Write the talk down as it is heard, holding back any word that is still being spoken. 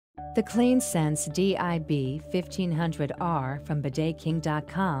The CleanSense dib-1500R from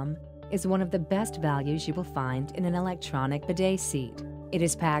BidetKing.com is one of the best values you will find in an electronic bidet seat. It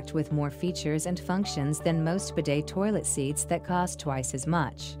is packed with more features and functions than most bidet toilet seats that cost twice as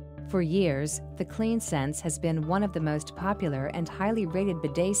much. For years, the CleanSense has been one of the most popular and highly rated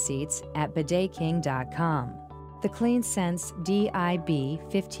bidet seats at BidetKing.com. The CleanSense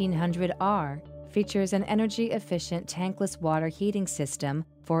dib-1500R features an energy-efficient tankless water heating system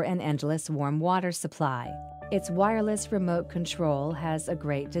for an endless warm water supply. Its wireless remote control has a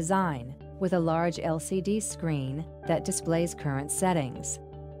great design, with a large LCD screen that displays current settings.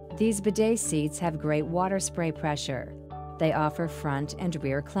 These bidet seats have great water spray pressure. They offer front and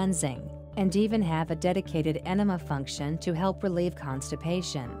rear cleansing, and even have a dedicated enema function to help relieve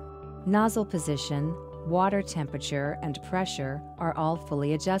constipation. Nozzle position, water temperature, and pressure are all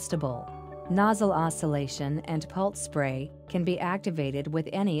fully adjustable. Nozzle oscillation and pulse spray can be activated with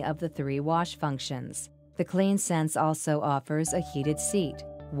any of the 3 wash functions. The CleanSense also offers a heated seat,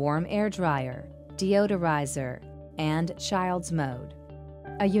 warm air dryer, deodorizer, and child's mode.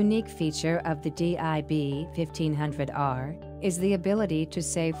 A unique feature of the dib-1500R is the ability to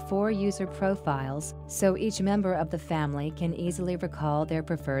save 4 user profiles so each member of the family can easily recall their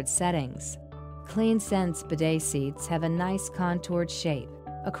preferred settings. CleanSense bidet seats have a nice contoured shape.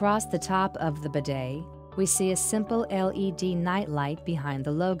 Across the top of the bidet, we see a simple LED nightlight behind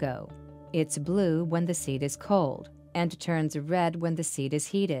the logo. It's blue when the seat is cold and turns red when the seat is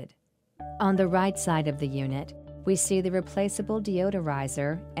heated. On the right side of the unit, we see the replaceable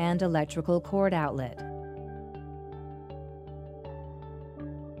deodorizer and electrical cord outlet.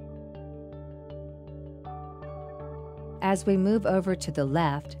 As we move over to the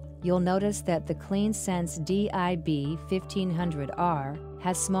left, you'll notice that the CleanSense dib-1500R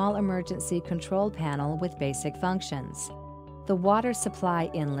has small emergency control panel with basic functions. The water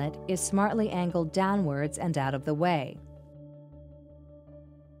supply inlet is smartly angled downwards and out of the way.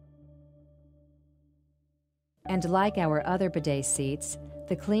 And like our other bidet seats,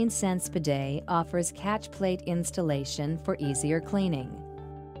 the CleanSense bidet offers catch plate installation for easier cleaning.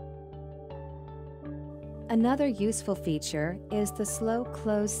 Another useful feature is the slow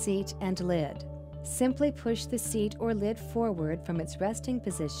close seat and lid. Simply push the seat or lid forward from its resting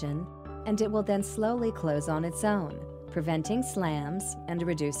position, and it will then slowly close on its own, preventing slams and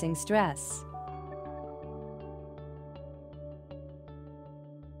reducing stress.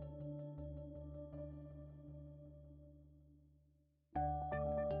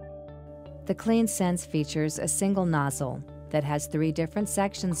 The CleanSense features a single nozzle that has 3 different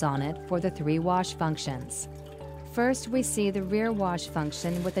sections on it for the 3 wash functions. First, we see the rear wash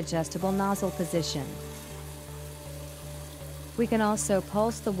function with adjustable nozzle position. We can also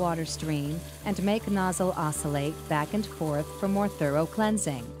pulse the water stream and make nozzle oscillate back and forth for more thorough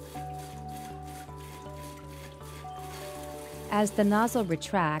cleansing. As the nozzle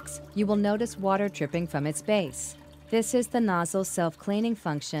retracts, you will notice water dripping from its base. This is the nozzle self-cleaning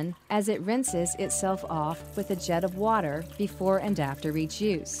function as it rinses itself off with a jet of water before and after each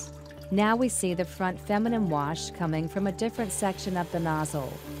use. Now we see the front feminine wash coming from a different section of the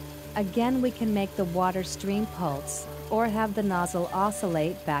nozzle. Again, we can make the water stream pulse or have the nozzle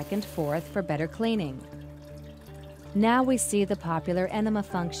oscillate back and forth for better cleaning. Now we see the popular enema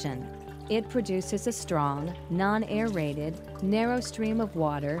function. It produces a strong, non-aerated, narrow stream of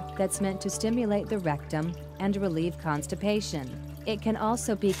water that's meant to stimulate the rectum and relieve constipation. It can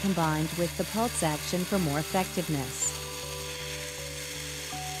also be combined with the pulse action for more effectiveness.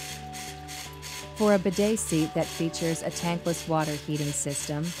 For a bidet seat that features a tankless water heating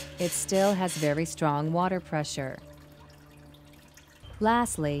system, it still has very strong water pressure.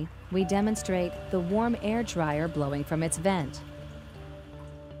 Lastly, we demonstrate the warm air dryer blowing from its vent.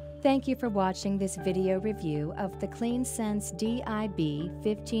 Thank you for watching this video review of the CleanSense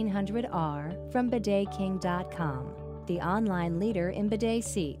dib-1500R from BidetKing.com, the online leader in bidet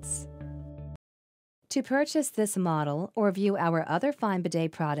seats. To purchase this model or view our other fine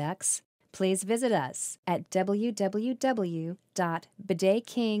bidet products, please visit us at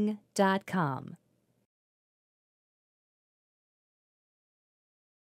www.bidetking.com.